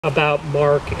about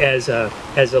Mark as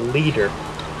a leader.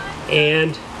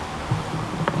 And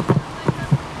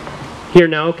here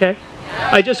now, okay?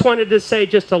 I just wanted to say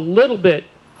just a little bit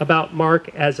about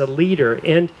Mark as a leader.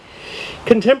 In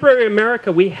contemporary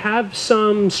America, we have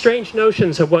some strange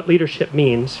notions of what leadership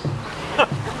means.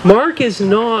 Mark is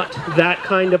not that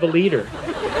kind of a leader.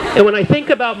 And when I think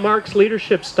about Mark's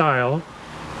leadership style,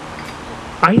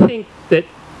 I think that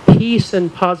peace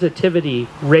and positivity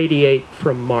radiate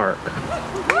from Mark.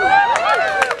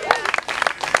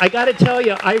 I got to tell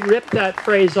you, I ripped that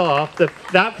phrase off.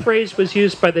 That phrase was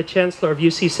used by the Chancellor of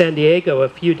UC San Diego a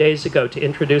few days ago to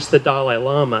introduce the Dalai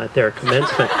Lama at their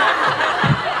commencement.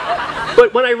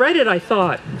 But when I read it, I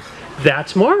thought,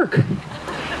 that's Mark.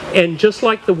 And just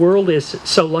like the world is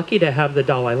so lucky to have the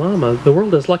Dalai Lama, the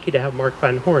world is lucky to have Mark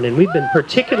Van Horn, and we've been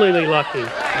particularly lucky.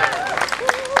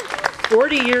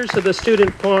 40 years of the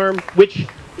student farm, which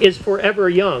is forever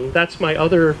young. That's my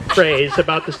other phrase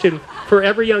about the student.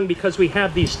 Forever young because we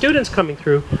have these students coming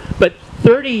through, but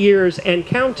 30 years and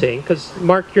counting, because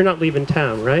Mark, you're not leaving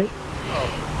town, right?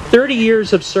 30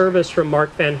 years of service from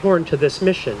Mark Van Horn to this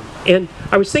mission. And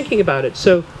I was thinking about it,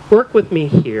 so work with me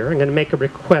here. I'm going to make a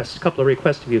request, a couple of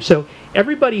requests of you. So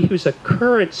everybody who's a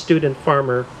current student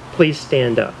farmer, please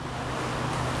stand up.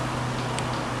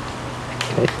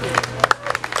 Okay.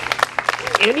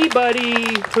 Anybody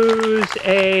who's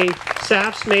a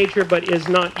SAFS major but is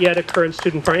not yet a current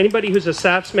student farmer, anybody who's a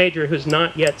SAFS major who's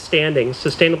not yet standing,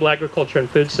 Sustainable Agriculture and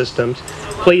Food Systems,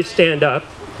 please stand up.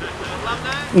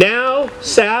 Now,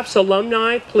 SAFS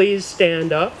alumni, please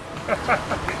stand up.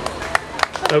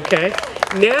 Okay.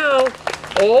 Now,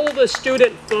 all the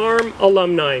student farm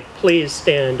alumni, please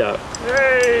stand up.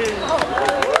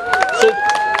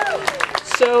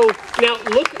 So now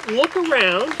look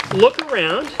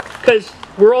around, because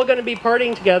we're all going to be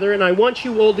partying together, and I want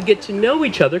you all to get to know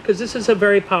each other, because this is a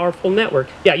very powerful network.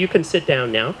 Yeah, you can sit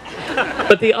down now.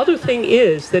 But the other thing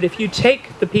is that if you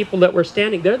take the people that were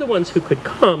standing, they're the ones who could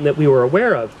come that we were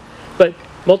aware of, but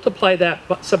multiply that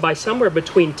by somewhere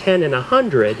between 10 and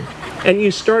 100, and you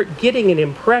start getting an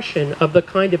impression of the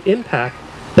kind of impact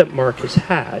that Mark has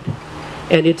had.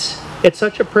 And it's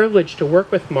such a privilege to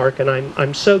work with Mark, and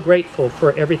I'm so grateful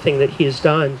for everything that he's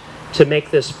done to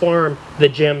make this farm the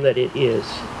gem that it is.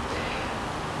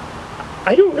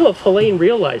 I don't know if Helene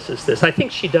realizes this. I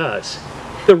think she does.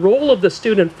 The role of the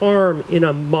student farm in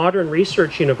a modern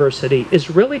research university is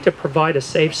really to provide a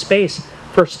safe space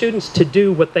for students to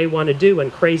do what they want to do and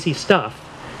crazy stuff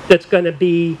that's going to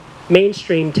be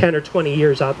mainstream 10 or 20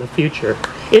 years out in the future.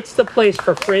 It's the place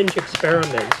for fringe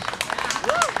experiments.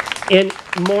 And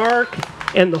Mark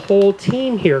and the whole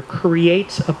team here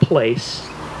creates a place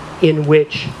in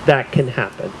which that can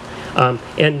happen.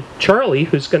 And Charley,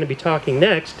 who's going to be talking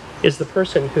next, is the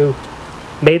person who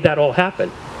made that all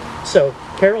happen. So,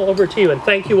 Carol, over to you, and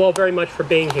thank you all very much for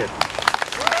being here.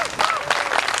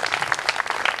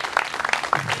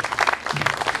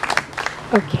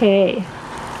 Okay.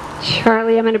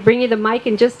 Charley, I'm going to bring you the mic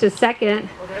in just a second.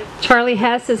 Okay. Charley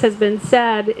Hess, as has been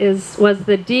said, was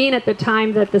the dean at the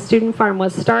time that the student farm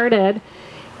was started.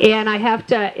 And I have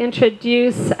to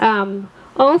introduce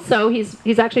also,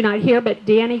 he's actually not here, but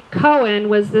Danny Cohen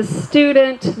was the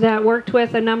student that worked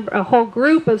with a whole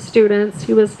group of students.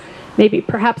 He was maybe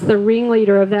perhaps the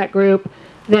ringleader of that group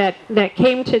that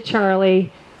came to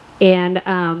Charley and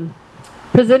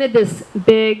presented this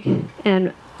big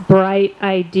and bright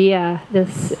idea,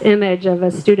 this image of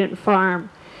a student farm.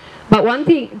 But one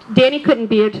thing, Danny couldn't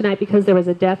be here tonight because there was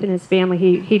a death in his family.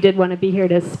 He did want to be here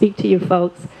to speak to you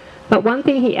folks. But one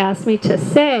thing he asked me to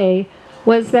say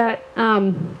was that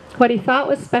what he thought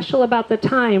was special about the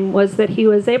time was that he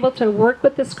was able to work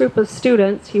with this group of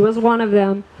students. He was one of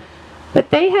them. But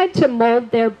they had to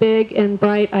mold their big and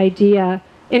bright idea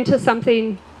into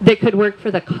something that could work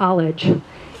for the college.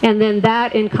 And then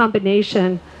that in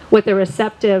combination with a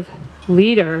receptive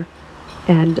leader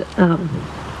and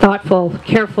thoughtful,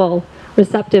 careful,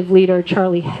 receptive leader,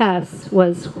 Charley Hess,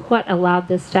 was what allowed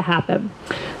this to happen.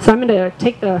 So I'm going to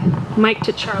take the mic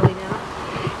to Charley now,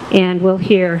 and we'll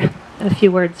hear a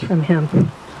few words from him.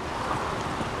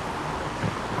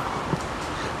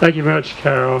 Thank you very much,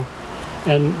 Carol.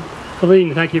 And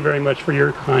Helene, thank you very much for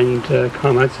your kind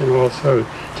comments, and also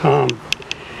Tom.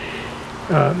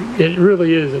 It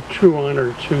really is a true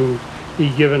honor to be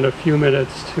given a few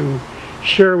minutes to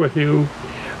share with you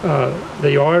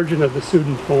the origin of the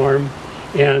student farm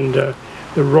and the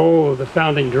role of the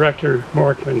founding director,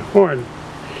 Mark Van Horn.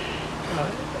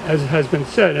 As has been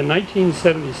said, in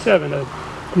 1977, a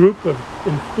group of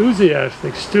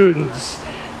enthusiastic students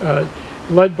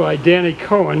led by Danny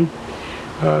Cohen,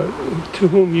 to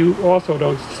whom you also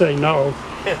don't say no,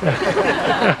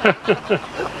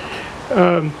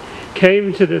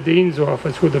 came to the dean's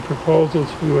office with a proposal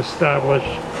to establish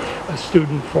a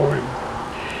student forum.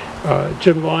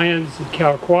 Jim Lyons and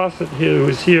Cal Quassett, who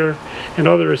was here, and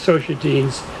other associate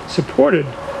deans supported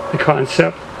the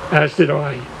concept, as did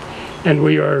I. And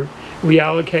we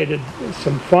allocated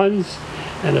some funds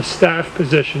and a staff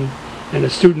position, and the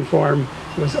student forum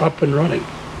was up and running.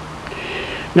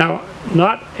 Now,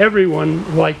 not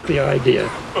everyone liked the idea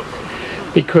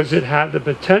because it had the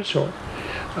potential,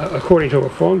 according to a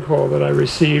phone call that I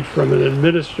received from an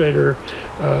administrator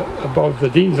above the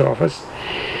dean's office,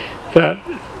 that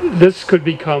this could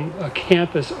become a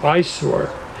campus eyesore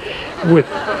with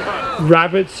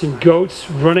rabbits and goats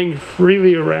running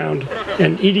freely around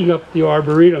and eating up the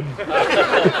arboretum.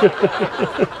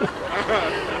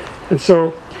 And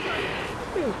so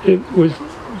it was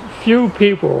few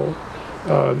people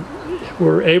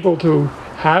were able to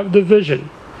have the vision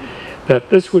that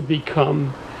this would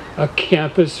become a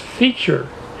campus feature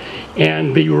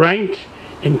and be ranked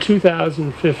in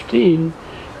 2015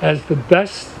 as the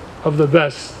best of the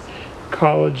best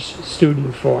college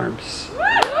student forums.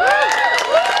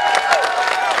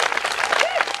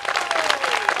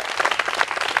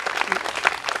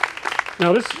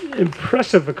 Now, this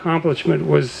impressive accomplishment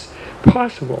was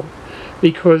possible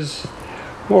because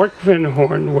Mark Van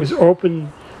Horn was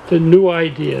open to new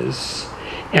ideas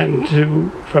and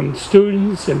from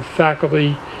students and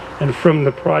faculty and from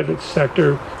the private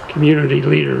sector community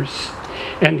leaders,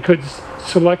 and could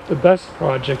select the best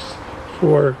projects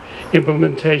for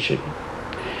implementation.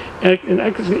 An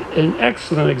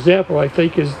excellent example, I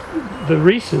think, is the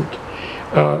recent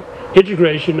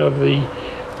integration of the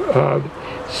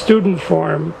Student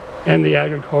Farm and the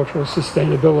Agricultural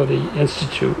Sustainability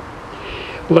Institute,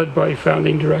 led by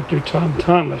founding director Tom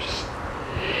Tomich.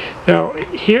 Now,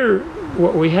 here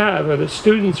what we have are the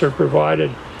students are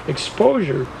provided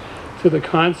exposure to the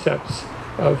concepts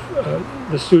of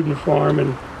the student farm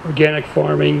and organic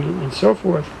farming and so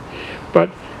forth, but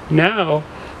now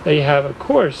they have a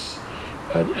course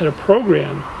and a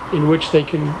program in which they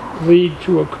can lead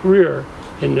to a career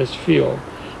in this field.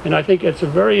 And I think it's a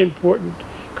very important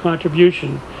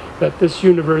contribution that this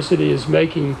university is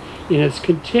making in its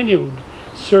continued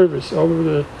service over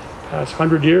the past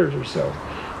 100 years or so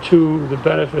to the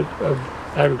benefit of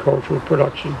agricultural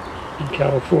production in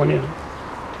California.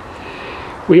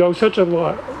 We owe such a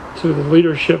lot to the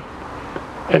leadership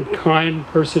and kind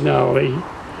personality,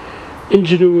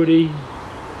 ingenuity,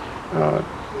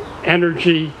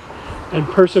 energy, and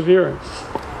perseverance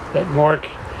that Mark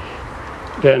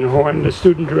Van Horn, the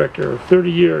student director of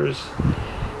 30 years,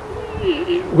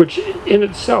 which in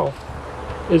itself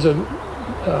is a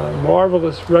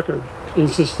marvelous record in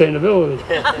sustainability.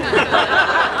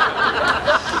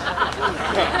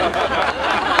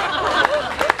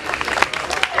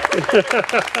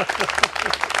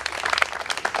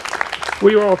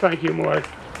 We all thank you, Mark,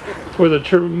 for the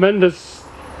tremendous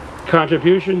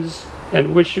contributions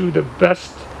and wish you the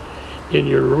best in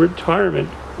your retirement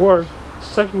or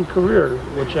second career,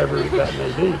 whichever that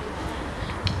may be.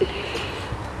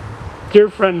 Dear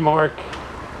friend Mark,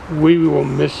 we will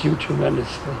miss you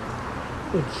tremendously.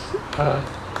 It's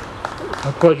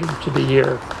a pleasure to be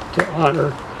here to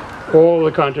honor all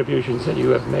the contributions that you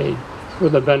have made for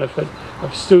the benefit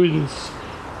of students,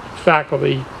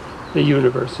 faculty, the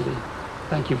university.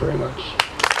 Thank you very much.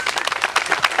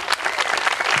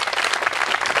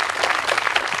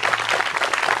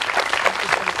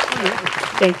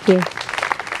 Thank you.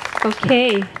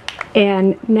 Okay,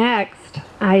 and next,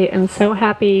 I am so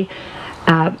happy.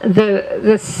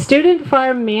 The student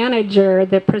farm manager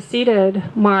that preceded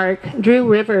Mark, Drew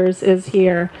Rivers, is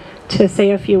here to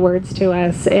say a few words to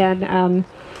us. And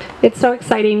it's so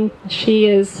exciting. She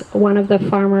is one of the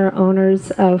farmer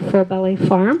owners of Full Belly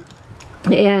Farm.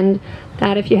 And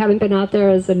that, if you haven't been out there,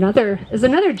 is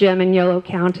another gem in Yolo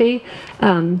County,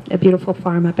 a beautiful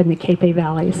farm up in the Capay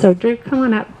Valley. So Drew, come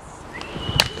on up.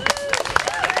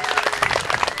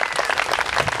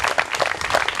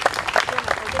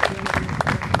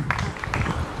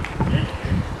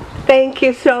 Thank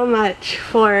you so much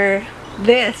for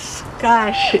this.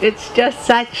 Gosh, it's just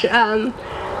such,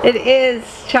 it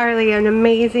is, Charlie, an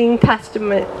amazing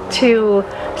testament to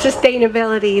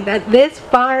sustainability. That this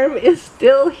farm is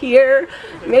still here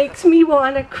makes me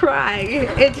want to cry.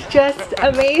 It's just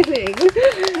amazing.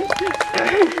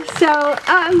 So,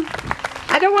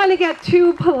 I don't want to get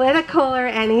too political or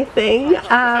anything,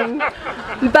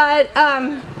 but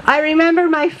I remember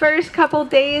my first couple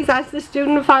days as the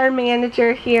student farm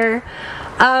manager here.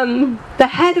 The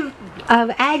head of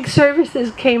Ag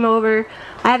Services came over.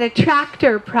 I had a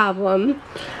tractor problem,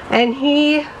 and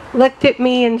he looked at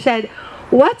me and said,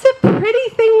 "What's a pretty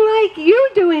thing like you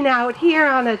doing out here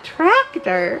on a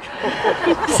tractor?"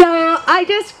 So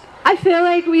I feel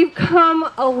like we've come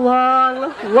a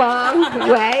long, long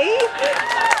way.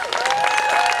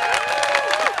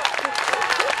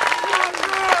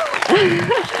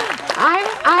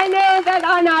 I know that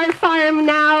on our farm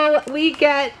now we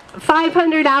get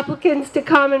 500 applicants to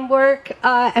come and work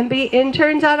and be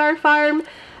interns at our farm,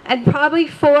 and probably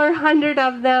 400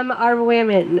 of them are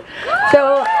women.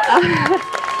 So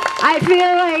I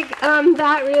feel like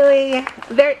that really,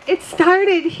 it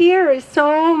started here.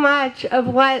 So much of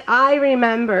what I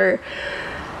remember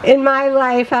in my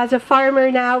life as a farmer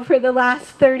now for the last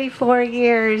 34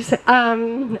 years,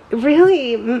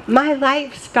 really my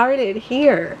life started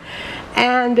here.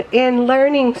 And in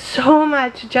learning so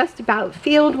much just about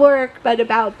field work, but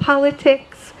about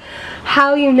politics,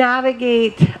 how you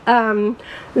navigate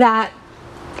that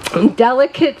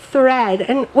delicate thread.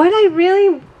 And when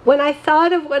I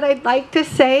thought of what I'd like to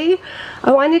say,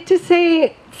 I wanted to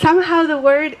say somehow the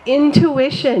word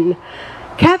intuition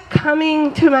kept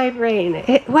coming to my brain.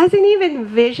 It wasn't even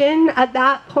vision at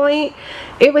that point.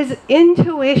 It was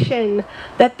intuition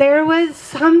that there was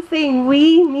something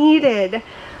we needed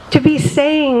to be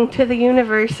saying to the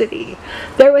university.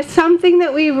 There was something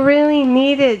that we really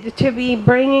needed to be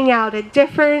bringing out, a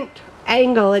different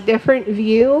angle, a different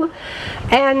view.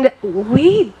 And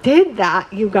we did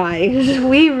that, you guys.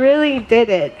 We really did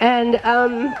it. And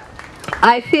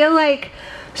I feel like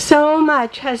so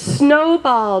much has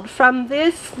snowballed from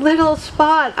this little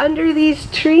spot under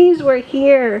these trees we're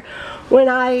here when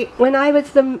I was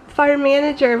the farm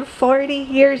manager 40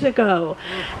 years ago.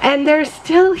 And they're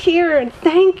still here, and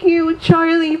thank you,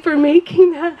 Charley, for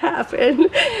making that happen.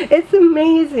 It's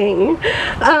amazing.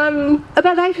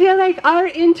 But I feel like our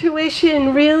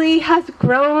intuition really has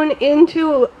grown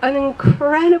into an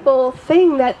incredible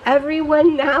thing that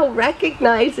everyone now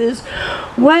recognizes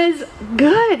was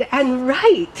good and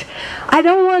right. I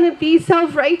don't want to be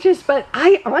self-righteous, but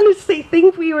I honestly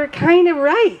think we were kind of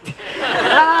right.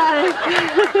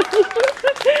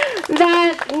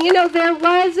 That, you know, there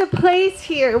was a place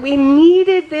here. We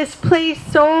needed this place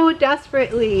so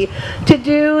desperately to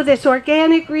do this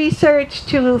organic research,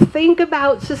 to think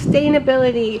about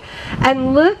sustainability,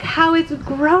 and look how it's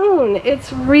grown.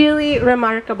 It's really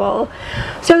remarkable.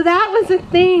 So that was a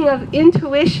thing of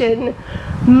intuition.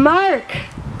 Mark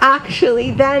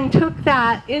actually then took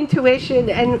that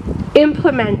intuition and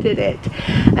implemented it.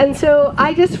 And so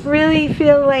I just really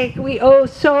feel like we owe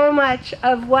so much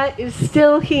of what is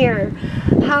still here,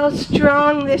 how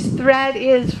strong this thread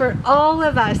is for all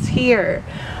of us here,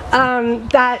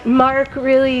 that Mark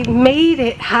really made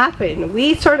it happen.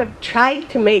 We sort of tried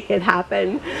to make it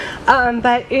happen,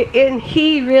 but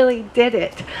he really did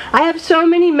it. I have so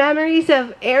many memories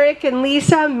of Eric and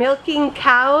Lisa milking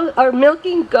cows or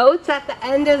milking goats at the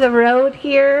end of the road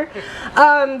here.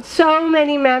 So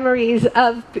many memories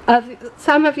of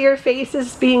some of your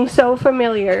faces being so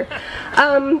familiar.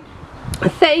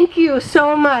 Thank you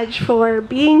so much for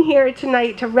being here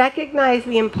tonight to recognize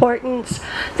the importance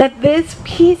that this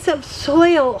piece of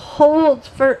soil holds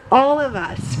for all of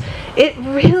us. It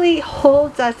really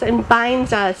holds us and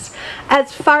binds us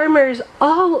as farmers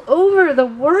all over the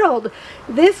world.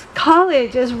 This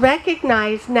college is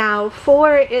recognized now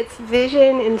for its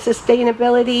vision and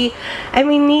sustainability, and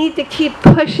we need to keep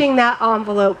pushing that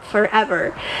envelope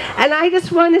forever. And I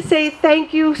just want to say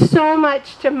thank you so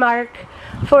much to Mark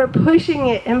for pushing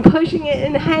it and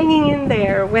hanging in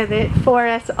there with it for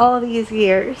us all these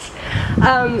years.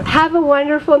 Have a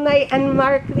wonderful night. And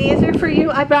Mark, these are for you.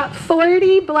 I brought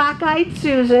 40 Black-Eyed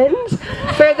Susans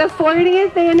for the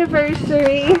 40th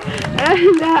anniversary,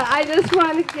 and I just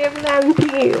want to give them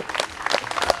to you.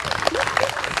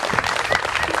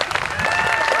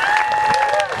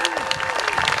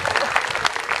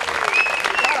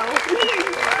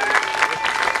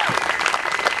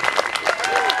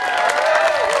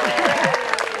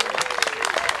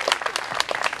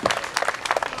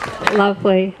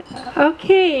 Lovely.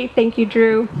 Okay, thank you,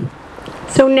 Drew.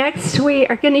 So next we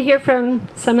are going to hear from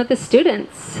some of the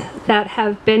students that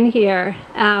have been here.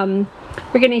 We're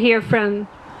going to hear from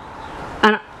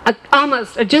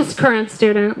almost a just current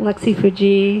student, Lexi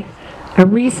Fuji, a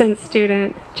recent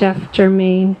student, Jeff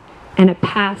Germain, and a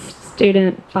past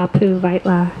student, Bapu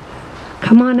Vaitla.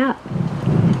 Come on up.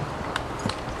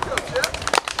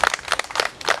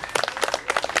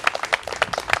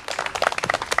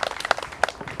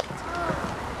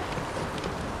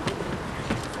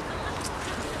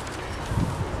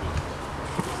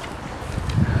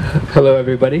 Hello,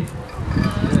 everybody.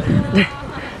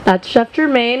 That's Chef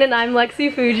Germain, and I'm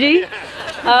Lexi Fuji.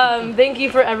 Thank you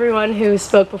for everyone who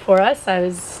spoke before us. I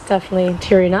was definitely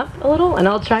tearing up a little, and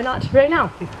I'll try not to right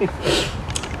now.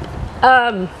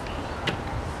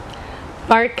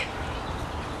 Mark.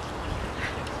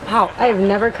 Wow, I have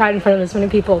never cried in front of this many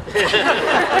people.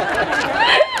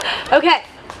 Okay,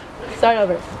 start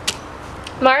over.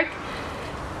 Mark,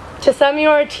 to some you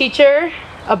are a teacher,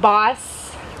 a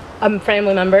boss, a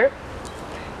family member.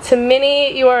 To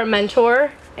many you are a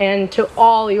mentor, and to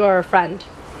all you are a friend.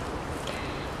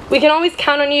 We can always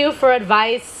count on you for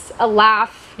advice, a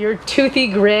laugh, your toothy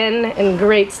grin, and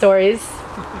great stories.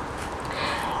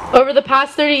 Over the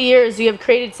past 30 years, you have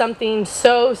created something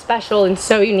so special and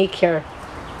so unique here.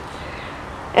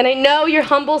 And I know your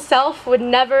humble self would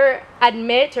never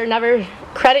admit or never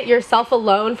credit yourself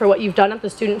alone for what you've done at the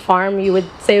student farm. You would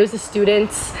say it was the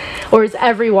students or it's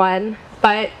everyone,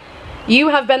 but you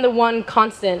have been the one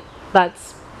constant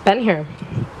that's been here.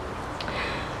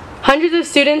 Hundreds of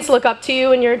students look up to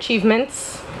you and your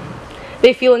achievements.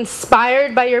 They feel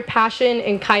inspired by your passion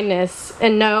and kindness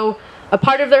and know a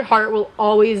part of their heart will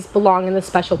always belong in this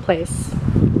special place.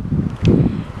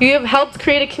 You have helped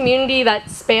create a community that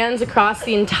spans across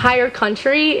the entire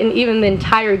country and even the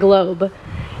entire globe.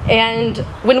 And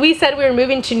when we said we were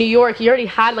moving to New York, you already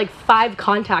had like 5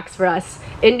 contacts for us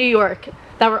in New York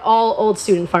that were all old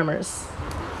student farmers.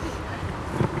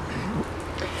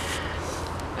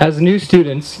 As new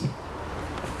students,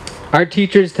 our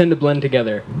teachers tend to blend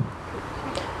together.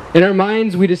 In our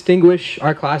minds, we distinguish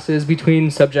our classes between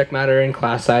subject matter and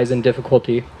class size and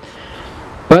difficulty.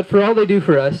 But for all they do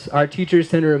for us, our teachers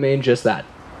tend to remain just that,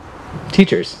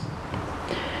 teachers.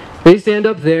 They stand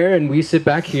up there and we sit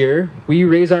back here, we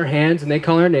raise our hands and they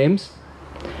call our names.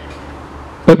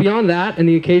 But beyond that, and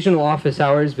the occasional office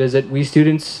hours visit, we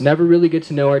students never really get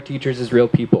to know our teachers as real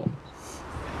people.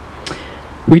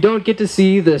 We don't get to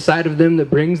see the side of them that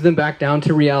brings them back down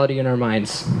to reality in our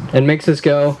minds and makes us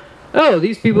go, oh,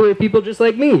 these people are people just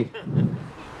like me.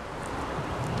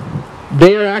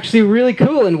 They are actually really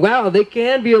cool, and wow, they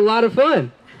can be a lot of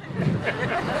fun.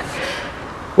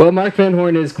 Well, Mark Van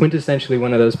Horn is quintessentially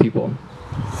one of those people.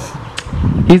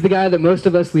 He's the guy that most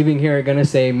of us leaving here are going to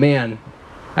say, man,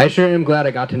 I sure am glad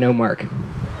I got to know Mark.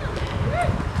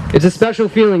 It's a special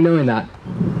feeling knowing that.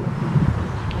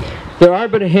 There are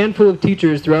but a handful of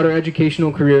teachers throughout our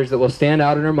educational careers that will stand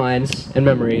out in our minds and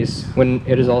memories when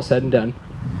it is all said and done.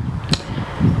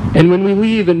 And when we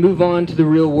leave and move on to the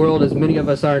real world, as many of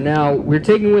us are now, we're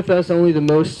taking with us only the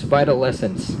most vital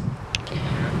lessons.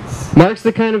 Mark's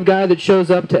the kind of guy that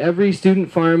shows up to every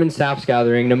student farm and SAPS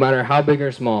gathering, no matter how big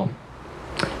or small.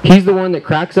 He's the one that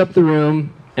cracks up the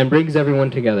room and brings everyone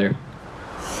together.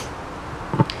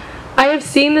 I have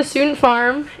seen the student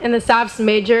farm and the SAPS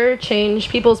major change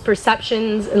people's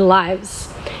perceptions and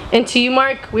lives. And to you,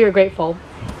 Mark, we are grateful.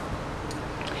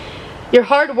 Your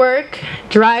hard work,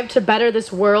 drive to better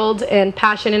this world, and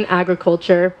passion in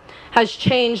agriculture has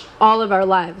changed all of our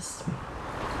lives.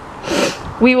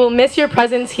 We will miss your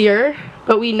presence here,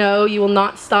 but we know you will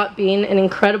not stop being an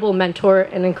incredible mentor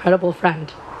and incredible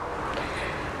friend.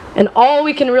 And all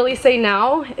we can really say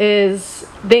now is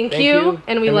thank you,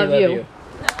 and we love you.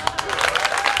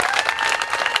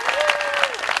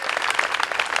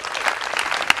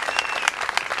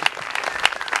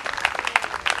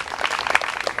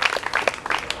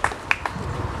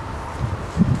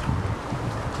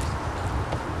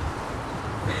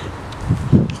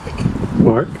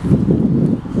 Mark,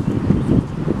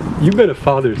 you've been a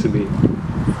father to me.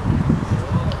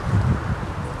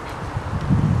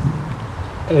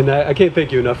 And I can't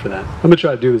thank you enough for that. I'm going to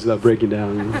try to do this without breaking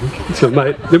down. So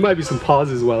there might be some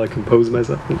pauses while I compose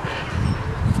myself.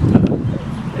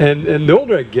 And the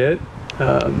older I get,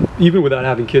 even without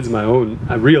having kids of my own,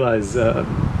 I realize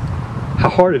how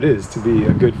hard it is to be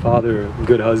a good father, a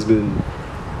good husband,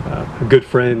 a good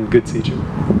friend, good teacher.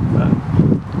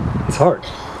 It's hard.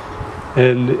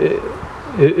 And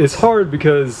it's hard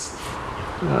because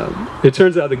it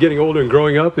turns out that getting older and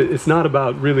growing up, it's not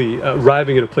about really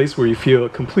arriving at a place where you feel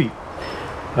complete.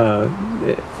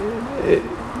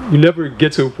 You never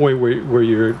get to a point where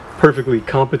you're perfectly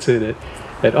competent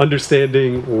at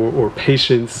understanding or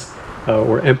patience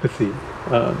or empathy.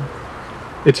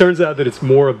 It turns out that it's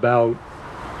more about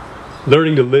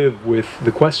learning to live with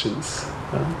the questions,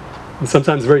 and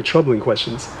sometimes very troubling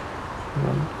questions.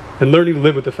 And learning to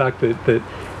live with the fact that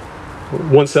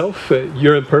oneself,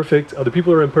 you're imperfect, other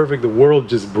people are imperfect, the world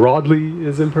just broadly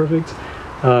is imperfect,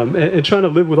 and trying to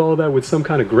live with all of that with some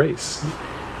kind of grace.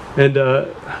 And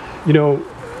you know,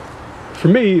 for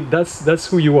me, that's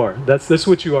who you are. That's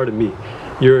what you are to me.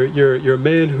 You're a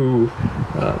man who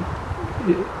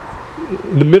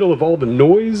in the middle of all the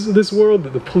noise of this world,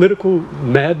 the political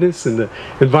madness and the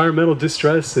environmental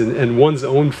distress and one's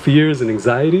own fears and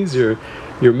anxieties, you're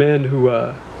a man who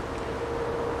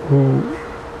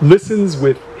listens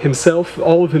with himself,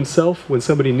 all of himself, when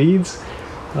somebody needs.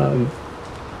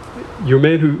 You're a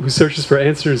man who searches for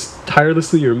answers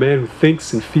tirelessly. You're a man who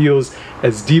thinks and feels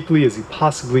as deeply as he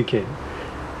possibly can.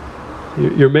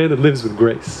 You're a man that lives with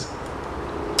grace.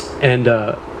 And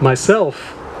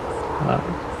myself,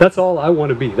 that's all I want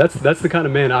to be. That's the kind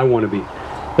of man I want to be.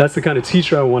 That's the kind of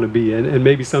teacher I want to be. And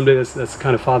maybe someday that's the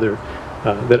kind of father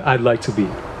that I'd like to be.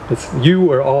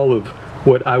 You are all of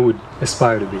what I would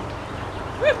aspire to be.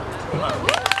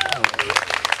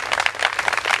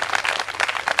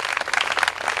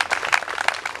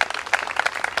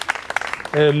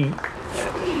 And,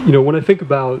 you know, when I think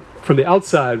about, from the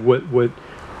outside, what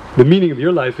the meaning of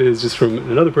your life is, just from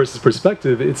another person's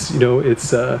perspective, it's, you know,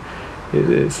 it's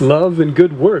love and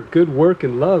good work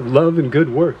and love and good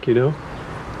work, you know?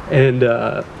 And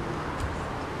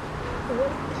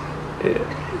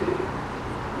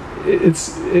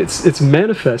it's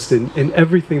manifest in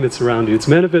everything that's around you. It's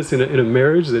manifest in a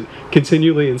marriage that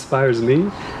continually inspires me.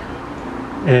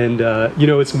 And, you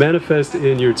know, it's manifest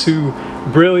in your two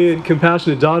brilliant,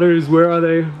 compassionate daughters. Where are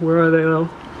they? Where are they now?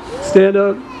 Stand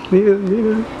up.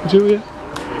 Nina, Julia.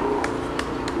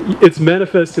 It's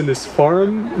manifest in this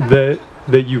farm that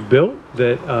you've built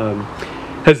that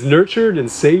has nurtured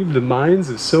and saved the minds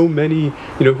of so many,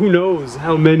 you know, who knows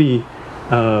how many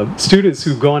students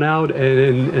who've gone out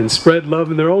and spread love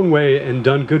in their own way and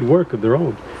done good work of their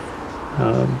own.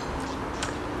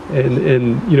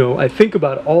 And you know, I think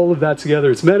about all of that together.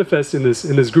 It's manifest in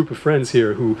this group of friends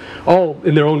here who all,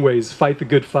 in their own ways, fight the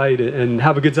good fight and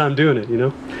have a good time doing it. You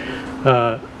know,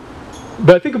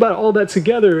 but I think about all that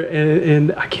together,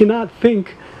 and I cannot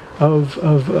think of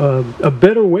a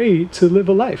better way to live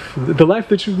a life. The life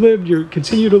that you've lived, you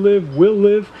continue to live, will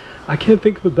live. I can't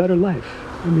think of a better life.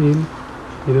 I mean,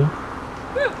 you know.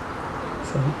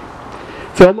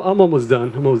 So I'm almost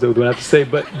done. I'm almost done with what I have to say.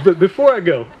 But before I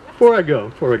go.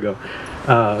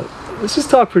 Let's just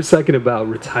talk for a second about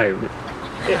retirement.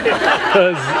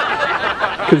 Because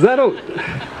I don't...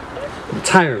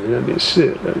 Retirement, I mean,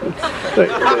 shit.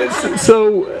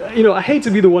 So, you know, I hate to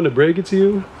be the one to break it to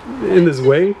you in this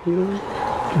way, you know,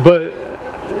 but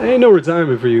ain't no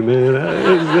retirement for you, man.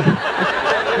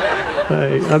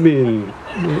 I mean,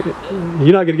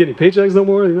 you're not going to get any paychecks no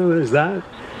more, you know, there's that.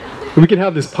 We can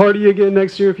have this party again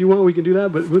next year if you want, we can do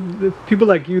that, but with people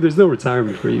like you, there's no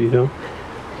retirement for you, you know?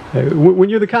 When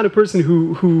you're the kind of person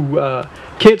who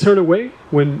can't turn away,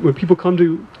 when people come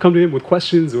to him with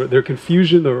questions or their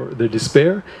confusion or their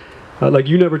despair, like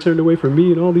you never turned away from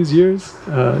me in all these years,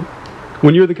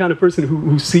 when you're the kind of person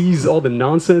who sees all the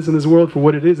nonsense in this world for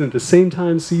what it is and at the same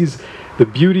time sees the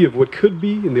beauty of what could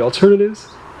be and the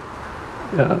alternatives,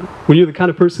 when you're the kind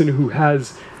of person who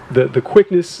has the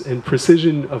quickness and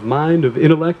precision of mind, of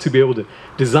intellect to be able to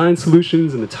design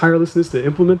solutions and the tirelessness to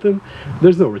implement them,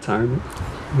 there's no retirement,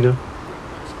 you know?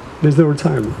 There's no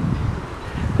retirement.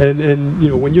 And you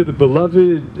know, when you're the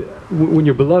beloved, when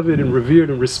you're beloved and revered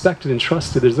and respected and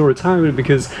trusted, there's no retirement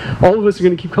because all of us are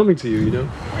going to keep coming to you, you know?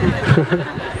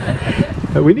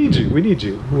 We need you.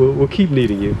 We'll keep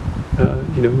needing you.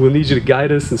 You know, we'll need you to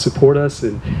guide us and support us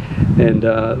and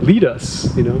lead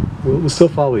us, you know? We'll still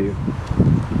follow you.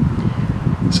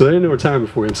 So there ain't no retirement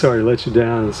for you. I'm sorry to let you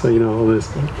down, so you know all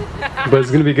this, but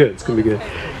it's gonna be good. It's gonna be good.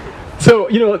 So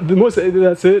you know,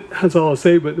 that's it. That's all I'll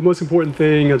say. But the most important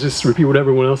thing, I'll just repeat what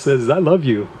everyone else says, is I love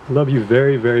you. I love you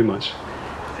very, very much,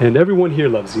 and everyone here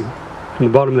loves you from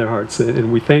the bottom of their hearts.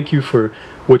 And we thank you for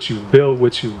what you've built,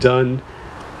 what you've done,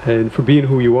 and for being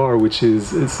who you are, which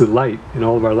is it's the light in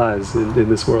all of our lives in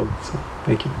this world. So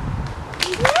thank you.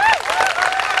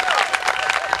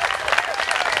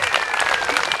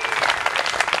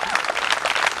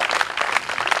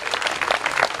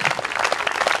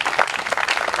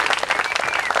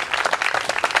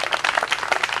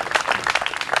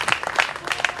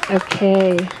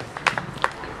 Okay.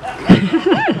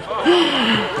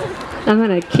 I'm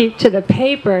going to keep to the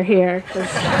paper here because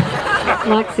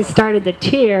Lexi started the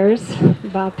tears.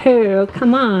 Bapu,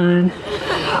 come on.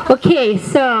 Okay,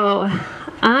 so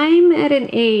I'm at an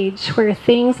age where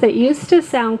things that used to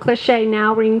sound cliche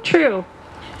now ring true.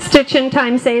 Stitch in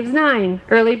time saves 9.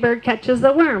 Early bird catches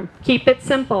the worm. Keep it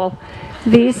simple.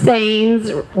 These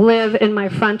sayings live in my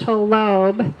frontal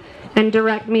lobe and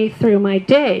direct me through my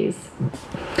days.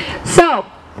 So,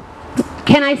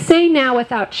 can I say now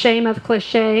without shame of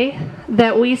cliche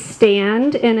that we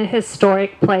stand in a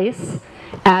historic place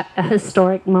at a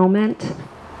historic moment?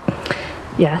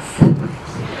 Yes.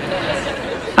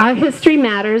 Our history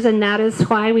matters, and that is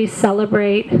why we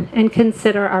celebrate and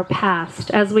consider our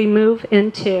past as we move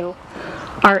into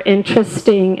our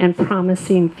interesting and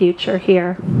promising future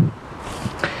here.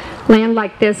 Land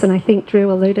like this, and I think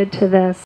Drew alluded to this,